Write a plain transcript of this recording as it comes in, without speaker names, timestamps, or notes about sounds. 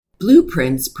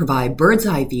Blueprints provide bird's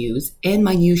eye views and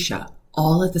minutia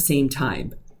all at the same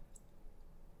time.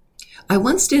 I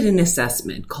once did an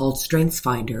assessment called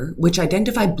StrengthsFinder, which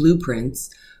identified blueprints,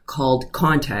 called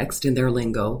context in their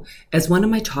lingo, as one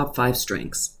of my top 5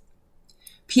 strengths.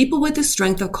 People with the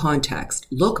strength of context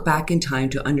look back in time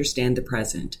to understand the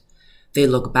present. They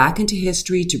look back into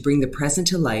history to bring the present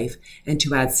to life and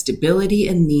to add stability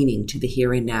and meaning to the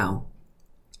here and now.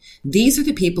 These are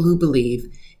the people who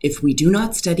believe if we do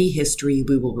not study history,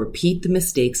 we will repeat the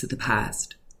mistakes of the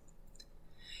past.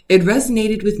 It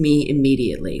resonated with me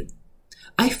immediately.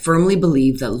 I firmly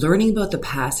believe that learning about the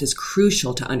past is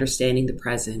crucial to understanding the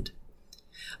present.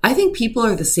 I think people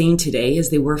are the same today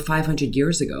as they were 500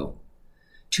 years ago.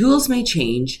 Tools may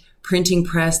change, printing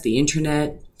press, the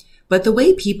internet, but the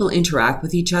way people interact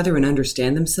with each other and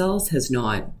understand themselves has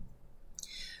not.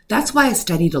 That's why I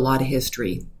studied a lot of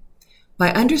history.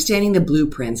 By understanding the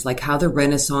blueprints, like how the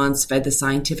Renaissance fed the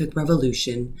scientific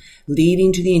revolution,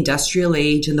 leading to the industrial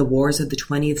age and the wars of the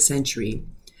 20th century,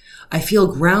 I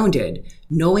feel grounded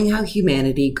knowing how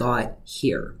humanity got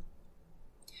here.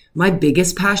 My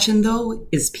biggest passion, though,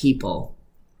 is people.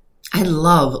 I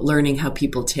love learning how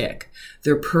people tick,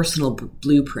 their personal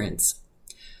blueprints.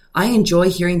 I enjoy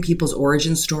hearing people's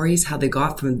origin stories, how they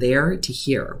got from there to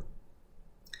here.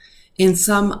 In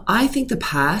sum, I think the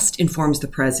past informs the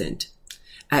present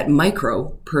at micro,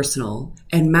 personal,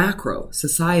 and macro,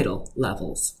 societal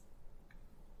levels.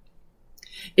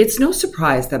 It's no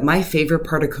surprise that my favorite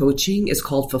part of coaching is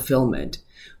called fulfillment,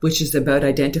 which is about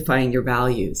identifying your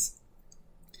values.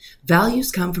 Values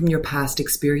come from your past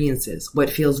experiences, what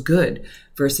feels good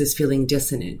versus feeling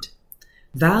dissonant.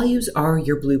 Values are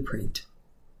your blueprint.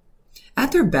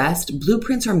 At their best,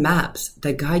 blueprints are maps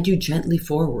that guide you gently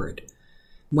forward.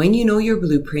 When you know your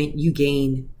blueprint, you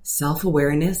gain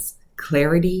self-awareness,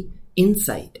 clarity,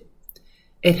 insight.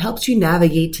 It helps you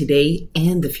navigate today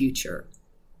and the future.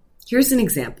 Here's an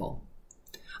example.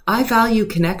 I value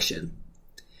connection.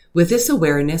 With this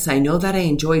awareness, I know that I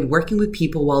enjoyed working with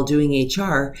people while doing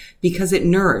HR because it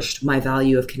nourished my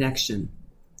value of connection.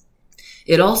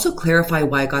 It also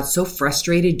clarified why I got so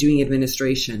frustrated doing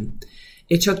administration.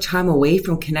 It took time away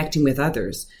from connecting with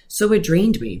others, so it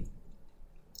drained me.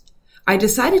 I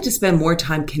decided to spend more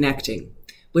time connecting,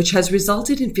 which has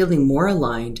resulted in feeling more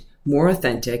aligned, more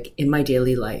authentic in my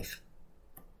daily life.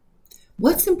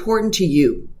 What's important to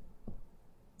you?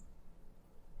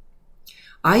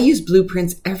 I use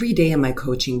blueprints every day in my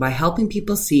coaching by helping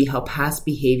people see how past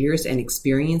behaviors and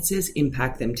experiences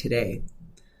impact them today.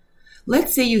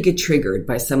 Let's say you get triggered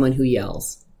by someone who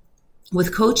yells.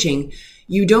 With coaching,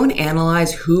 you don't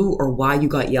analyze who or why you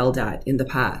got yelled at in the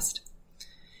past.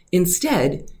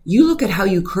 Instead, you look at how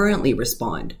you currently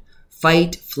respond,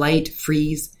 fight, flight,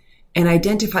 freeze, and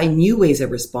identify new ways of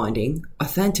responding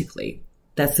authentically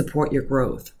that support your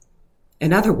growth.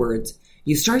 In other words,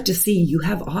 you start to see you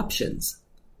have options.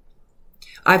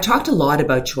 I've talked a lot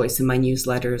about choice in my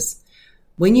newsletters.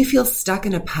 When you feel stuck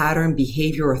in a pattern,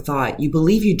 behavior, or thought, you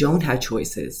believe you don't have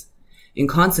choices. In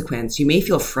consequence, you may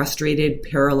feel frustrated,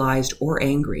 paralyzed, or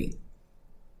angry.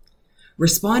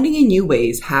 Responding in new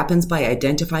ways happens by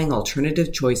identifying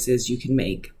alternative choices you can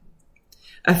make.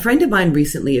 A friend of mine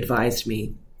recently advised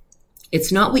me,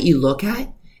 it's not what you look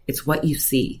at, it's what you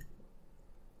see.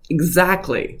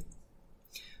 Exactly.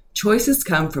 Choices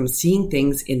come from seeing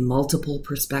things in multiple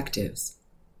perspectives.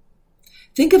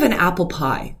 Think of an apple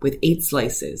pie with 8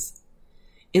 slices.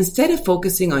 Instead of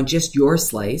focusing on just your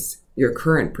slice, your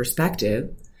current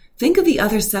perspective, think of the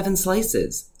other 7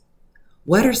 slices.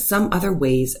 What are some other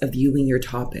ways of viewing your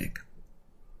topic?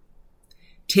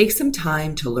 Take some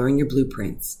time to learn your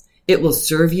blueprints. It will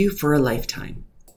serve you for a lifetime.